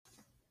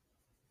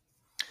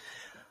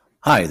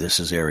Hi, this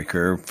is Eric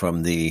Erb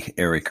from the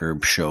Eric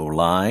Erb Show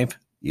Live.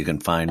 You can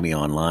find me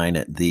online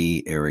at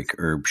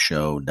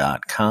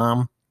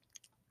theericerbshow.com.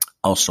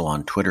 Also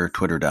on Twitter,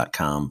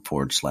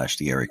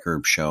 twitter.com/The Eric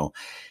Erb Show,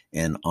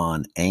 and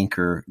on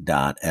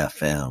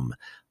anchor.fm,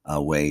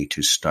 a way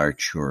to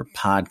start your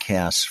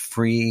podcast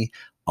free,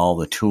 all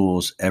the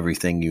tools,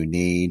 everything you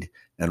need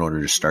in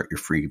order to start your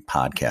free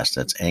podcast.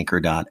 That's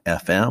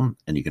anchor.fm,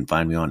 and you can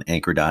find me on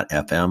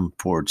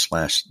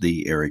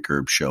anchor.fm/The Eric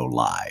Erb Show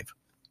Live.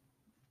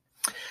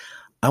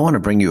 I want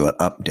to bring you an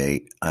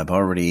update. I've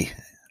already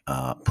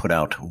put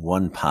out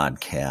one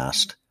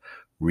podcast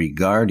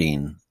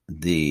regarding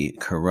the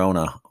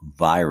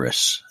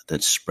coronavirus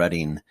that's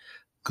spreading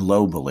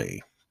globally.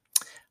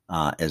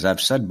 As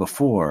I've said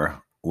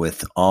before,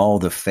 with all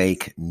the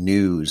fake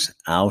news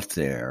out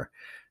there,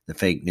 the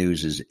fake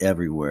news is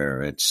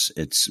everywhere.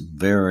 It's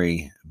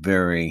very,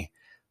 very,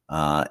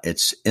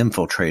 it's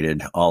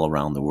infiltrated all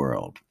around the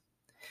world.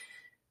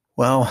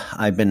 Well,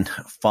 I've been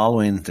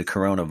following the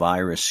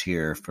coronavirus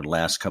here for the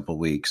last couple of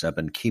weeks. I've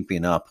been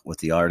keeping up with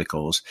the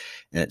articles,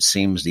 and it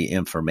seems the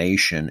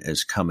information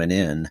is coming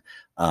in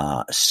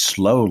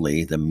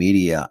slowly. The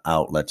media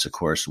outlets, of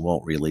course,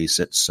 won't release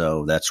it,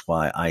 so that's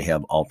why I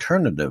have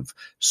alternative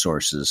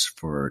sources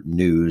for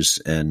news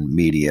and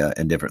media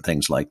and different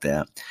things like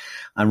that.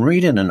 I'm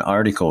reading an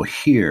article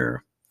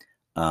here.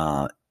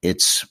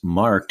 It's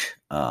marked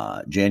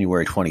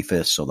January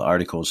 25th, so the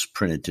article is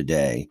printed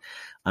today.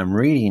 I'm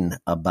reading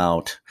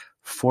about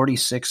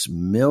 46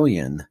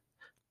 million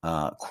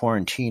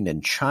quarantined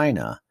in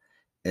China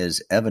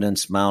as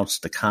evidence mounts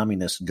the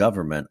communist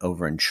government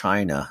over in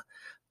China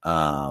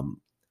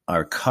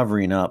are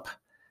covering up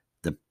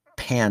the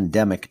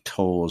pandemic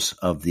tolls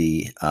of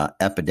the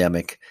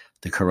epidemic,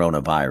 the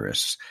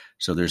coronavirus.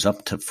 So there's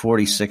up to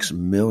 46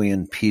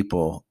 million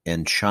people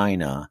in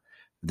China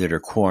that are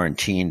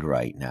quarantined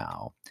right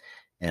now.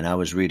 And I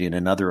was reading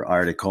another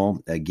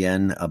article,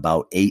 again,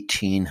 about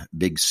 18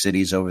 big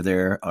cities over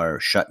there are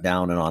shut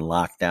down and on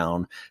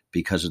lockdown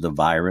because of the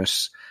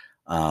virus.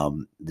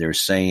 They're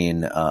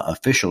saying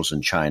officials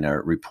in China,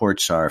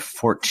 reports are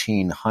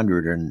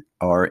 1,400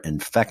 are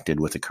infected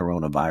with the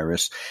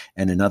coronavirus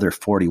and another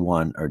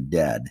 41 are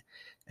dead.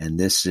 And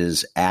this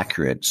is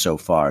accurate so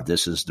far.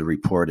 This is the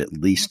report at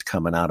least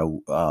coming out of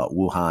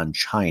Wuhan,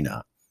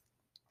 China.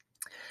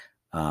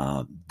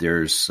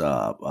 They're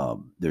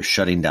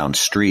shutting down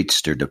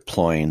streets. They're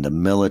deploying the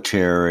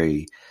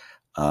military,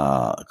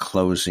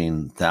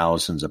 closing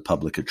thousands of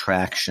public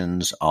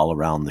attractions all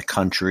around the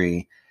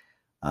country.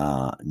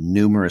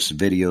 Numerous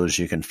videos.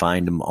 You can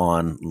find them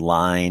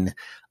online,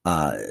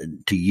 to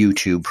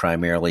YouTube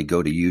primarily.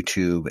 Go to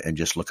YouTube and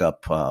just look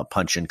up,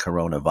 punch in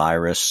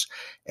coronavirus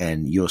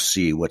and you'll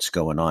see what's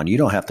going on. You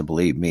don't have to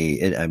believe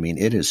me.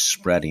 It is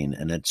spreading,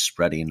 and it's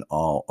spreading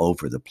all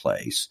over the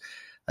place.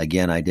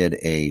 Again, I did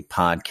a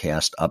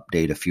podcast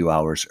update a few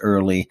hours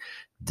early.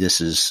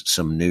 This is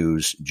some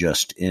news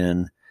just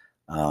in.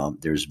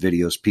 There's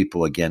videos,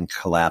 people again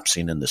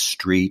collapsing in the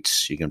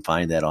streets. You can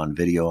find that on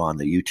video on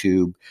the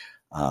YouTube.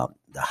 The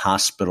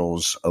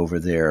hospitals over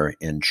there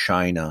in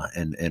China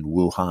and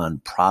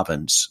Wuhan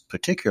province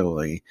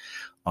particularly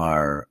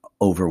are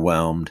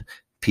overwhelmed.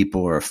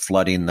 People are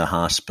flooding the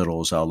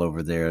hospitals all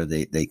over there.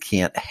 They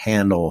can't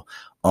handle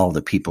all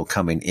the people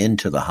coming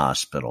into the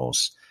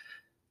hospitals.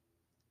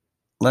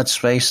 Let's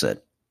face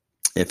it,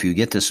 if you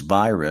get this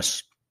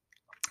virus,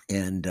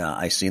 and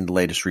I seen the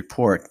latest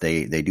report,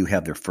 they do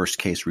have their first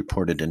case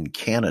reported in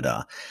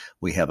Canada.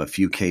 We have a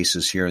few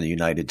cases here in the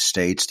United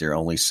States. They're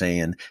only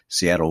saying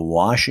Seattle,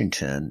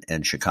 Washington,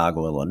 and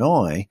Chicago,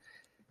 Illinois,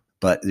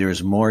 but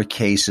there's more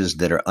cases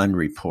that are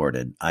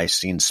unreported. I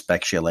seen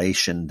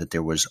speculation that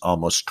there was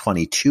almost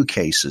 22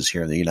 cases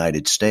here in the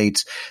United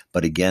States,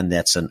 but again,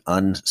 that's an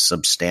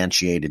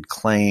unsubstantiated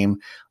claim.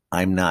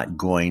 I'm not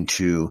going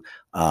to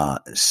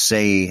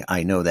say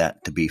I know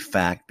that to be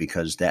fact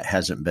because that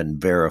hasn't been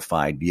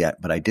verified yet,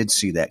 but I did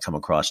see that come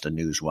across the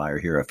newswire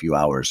here a few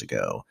hours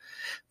ago.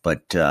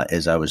 But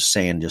as I was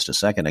saying just a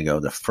second ago,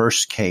 the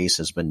first case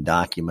has been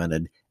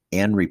documented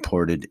and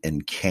reported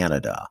in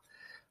Canada,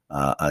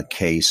 a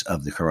case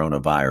of the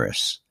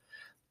coronavirus.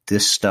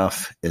 This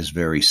stuff is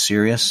very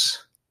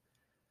serious.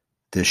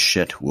 This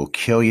shit will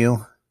kill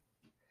you.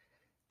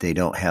 They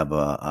don't have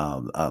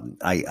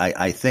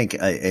I think,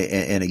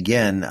 and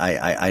again,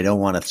 I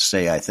don't want to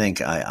say I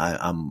think,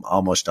 I'm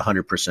almost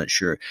 100%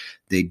 sure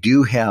they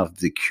do have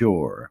the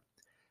cure,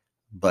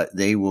 but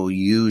they will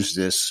use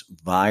this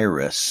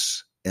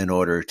virus in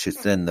order to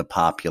thin the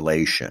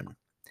population.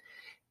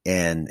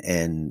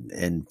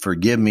 And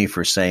forgive me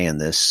for saying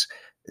this,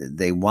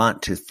 they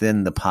want to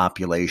thin the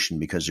population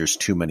because there's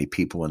too many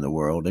people in the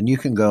world. And you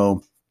can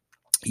go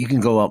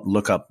up,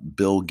 look up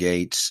Bill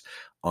Gates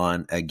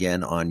on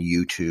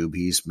YouTube.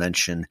 He's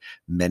mentioned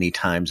many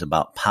times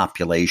about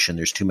population.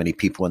 There's too many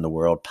people in the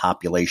world,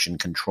 population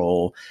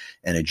control,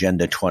 and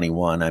Agenda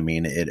 21.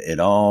 It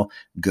all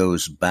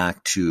goes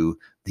back to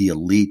the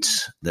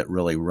elites that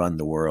really run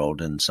the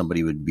world. And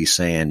somebody would be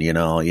saying,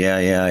 yeah,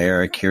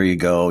 Eric, here you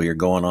go. You're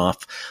going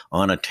off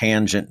on a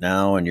tangent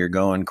now and you're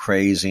going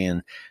crazy.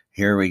 And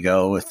here we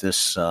go with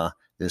this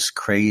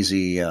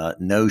crazy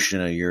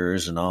notion of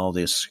yours and all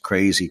this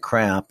crazy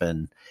crap,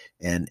 and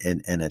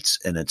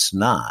it's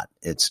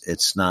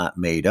not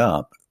made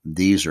up.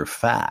 These are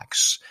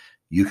facts.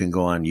 You can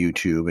go on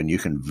YouTube and you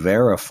can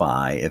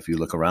verify, if you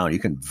look around, you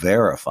can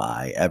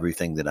verify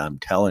everything that I'm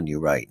telling you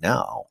right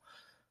now.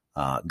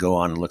 Go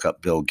on and look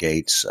up Bill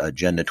Gates,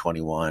 Agenda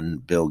 21,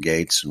 Bill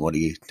Gates, and what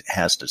he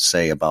has to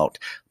say about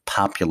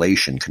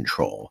population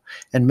control.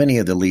 And many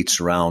of the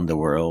elites around the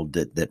world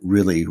that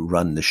really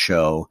run the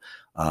show,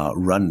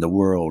 run the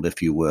world,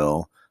 if you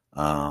will,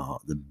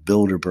 the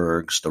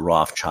Bilderbergs, the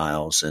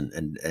Rothschilds,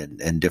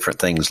 and different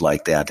things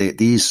like that.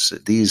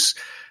 These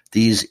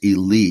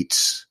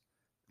elites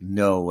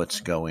know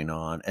what's going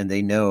on, and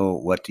they know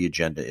what the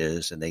agenda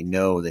is, and they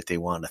know that they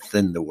want to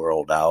thin the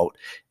world out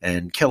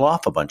and kill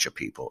off a bunch of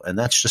people. And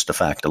that's just a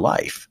fact of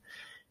life.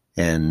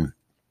 And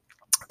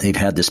they've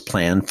had this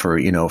plan for,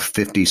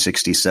 50,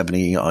 60,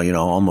 70,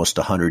 almost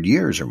 100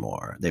 years or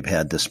more. They've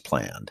had this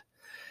planned.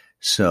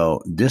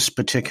 So this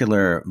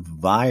particular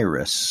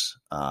virus,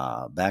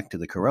 back to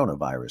the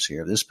coronavirus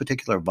here, this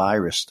particular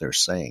virus, they're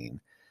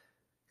saying,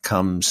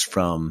 comes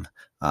from,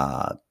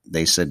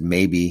 they said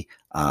maybe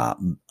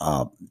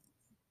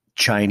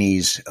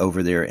Chinese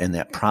over there in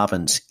that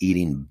province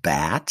eating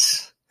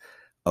bats.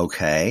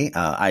 Okay.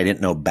 I didn't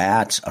know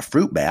bats, a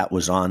fruit bat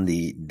was on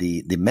the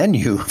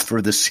menu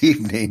for this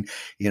evening.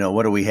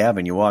 What do we have?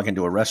 And you walk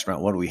into a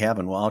restaurant, what do we have?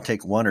 And well, I'll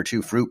take 1 or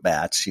 2 fruit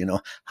bats.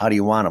 How do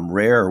you want them?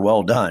 Rare or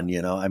well done?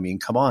 I mean,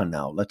 come on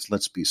now.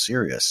 Let's be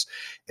serious.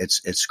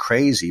 It's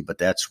crazy, but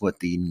that's what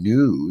the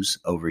news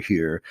over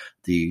here,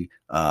 in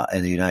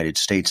the United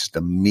States,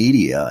 the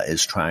media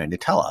is trying to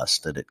tell us,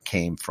 that it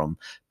came from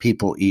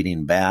people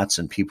eating bats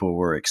and people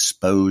were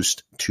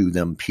exposed to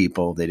them.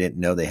 They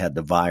didn't know they had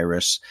the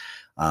virus.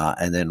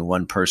 And then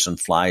one person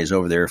flies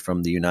over there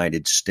from the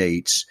United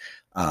States,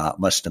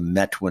 must have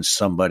met with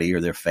somebody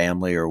or their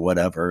family or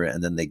whatever,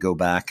 and then they go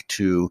back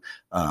to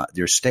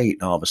their state,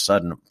 and all of a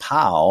sudden,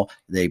 pow,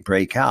 they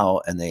break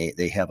out and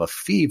they have a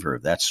fever.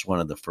 That's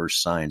one of the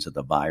first signs of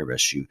the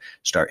virus. You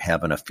start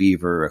having a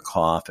fever, a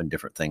cough, and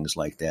different things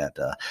like that,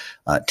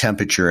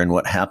 temperature. And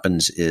what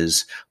happens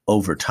is,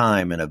 over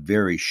time, in a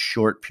very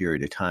short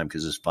period of time,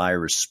 because this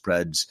virus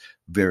spreads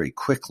very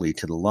quickly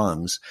to the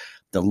lungs,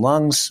 the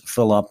lungs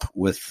fill up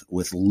with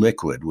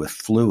liquid, with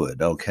fluid,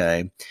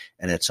 okay?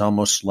 And it's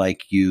almost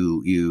like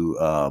you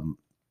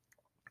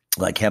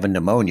like having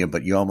pneumonia,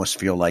 but you almost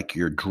feel like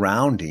you're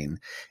drowning,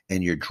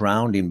 and you're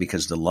drowning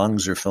because the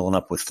lungs are filling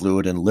up with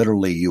fluid, and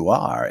literally you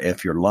are.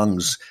 If your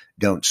lungs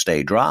don't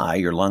stay dry,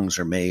 your lungs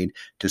are made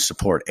to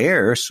support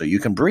air so you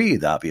can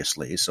breathe,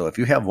 obviously. So if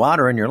you have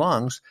water in your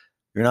lungs,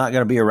 you're not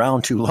going to be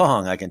around too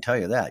long, I can tell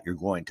you that. You're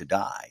going to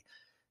die.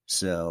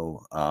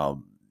 So,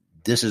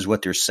 this is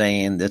what they're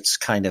saying. That's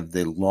kind of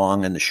the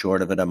long and the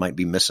short of it. I might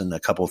be missing a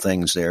couple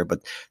things there,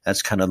 but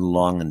that's kind of the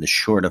long and the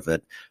short of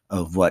it,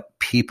 of what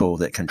people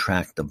that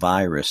contract the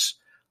virus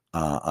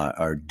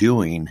are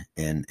doing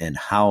and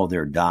how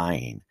they're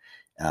dying.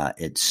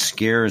 It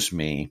scares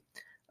me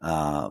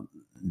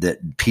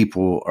that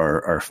people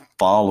are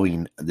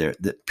following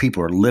that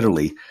people are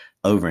literally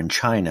over in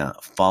China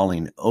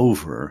falling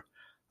over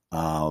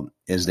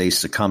as they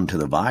succumb to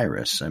the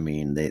virus. I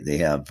mean, they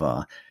have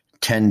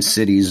 10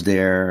 cities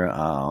there,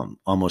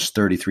 almost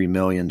 33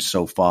 million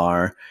so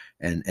far.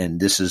 And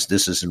this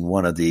is in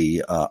one of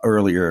the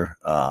earlier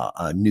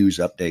news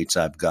updates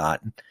I've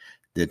gotten.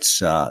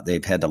 That's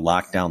they've had to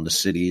lock down the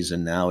cities,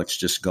 and now it's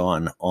just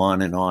gone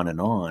on and on and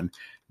on.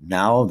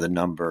 Now the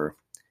number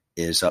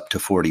is up to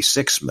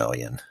 46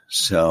 million.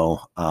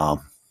 So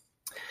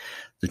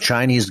the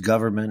Chinese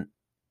government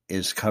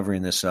is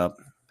covering this up.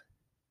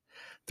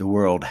 The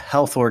World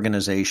Health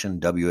Organization,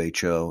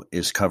 WHO,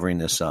 is covering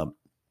this up.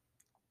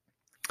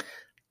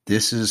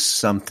 This is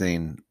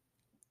something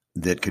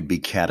that could be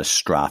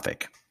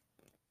catastrophic.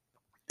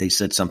 They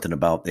said something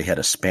about they had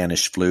a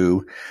Spanish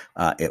flu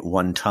at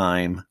one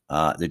time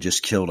that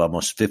just killed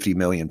almost 50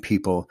 million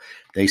people.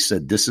 They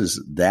said this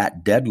is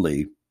that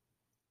deadly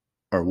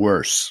or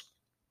worse.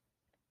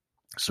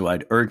 So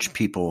I'd urge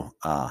people,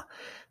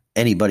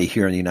 anybody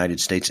here in the United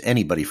States,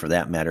 anybody for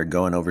that matter,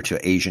 going over to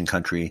an Asian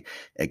country,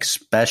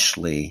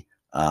 especially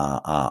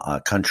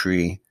a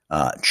country,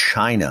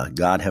 China,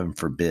 God heaven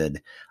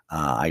forbid,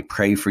 I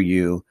pray for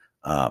you.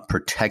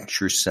 Protect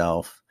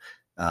yourself.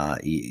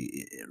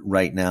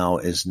 Right now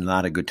is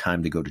not a good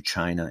time to go to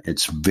China.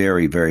 It's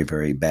very, very,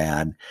 very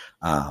bad.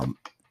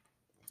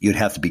 You'd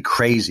have to be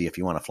crazy if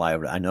you want to fly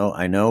over. I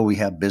know we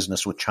have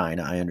business with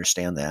China. I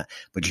understand that,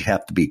 but you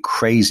have to be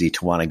crazy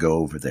to want to go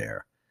over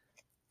there.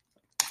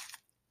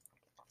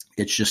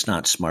 It's just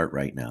not smart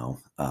right now,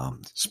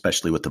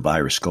 especially with the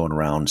virus going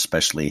around,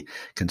 especially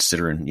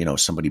considering,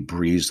 somebody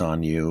breathes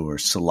on you or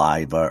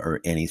saliva or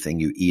anything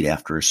you eat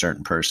after a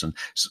certain person.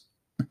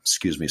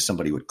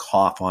 Somebody would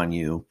cough on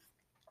you.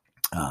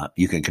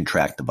 You can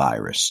contract the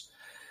virus.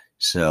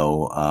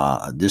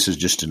 So this is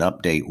just an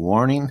update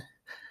warning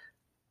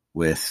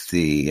with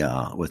the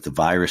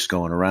virus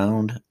going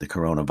around, the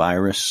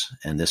coronavirus,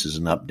 and this is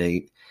an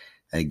update.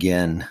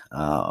 Again,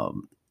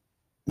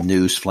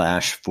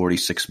 Newsflash,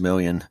 46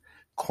 million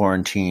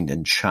quarantined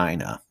in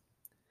China.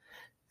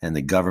 And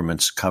the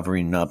government's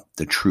covering up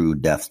the true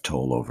death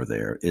toll over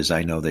there, as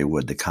I know they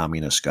would, the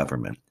communist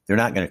government. They're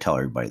not going to tell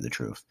everybody the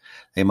truth.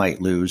 They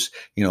might lose,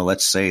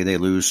 let's say they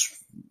lose,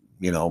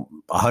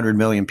 100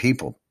 million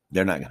people.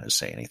 They're not going to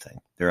say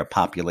anything. They're a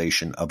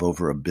population of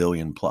over 1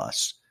 billion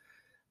plus.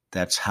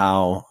 That's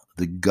how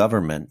the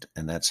government,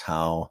 and that's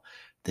how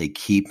they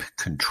keep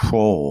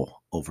control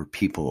over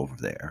people over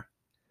there.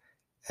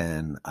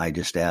 And I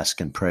just ask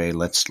and pray,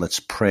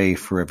 let's pray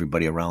for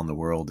everybody around the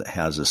world that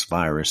has this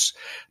virus,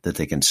 that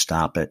they can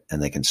stop it,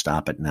 and they can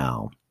stop it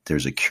now.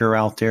 There's a cure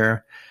out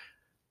there.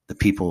 The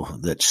people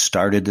that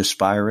started this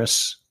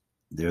virus,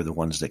 they're the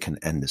ones that can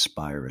end this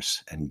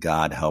virus. And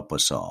God help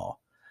us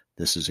all.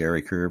 This is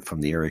Eric Erb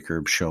from the Eric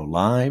Erb Show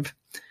Live.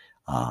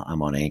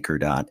 I'm on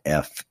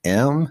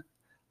anchor.fm,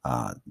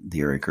 the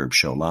Eric Erb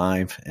Show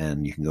Live,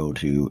 and you can go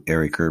to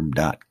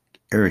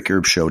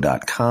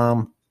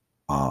ericerbshow.com.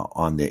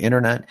 On the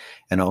internet,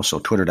 and also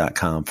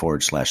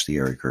twitter.com/the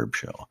Eric Erb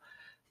Show.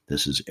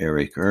 This is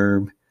Eric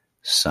Erb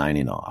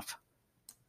signing off.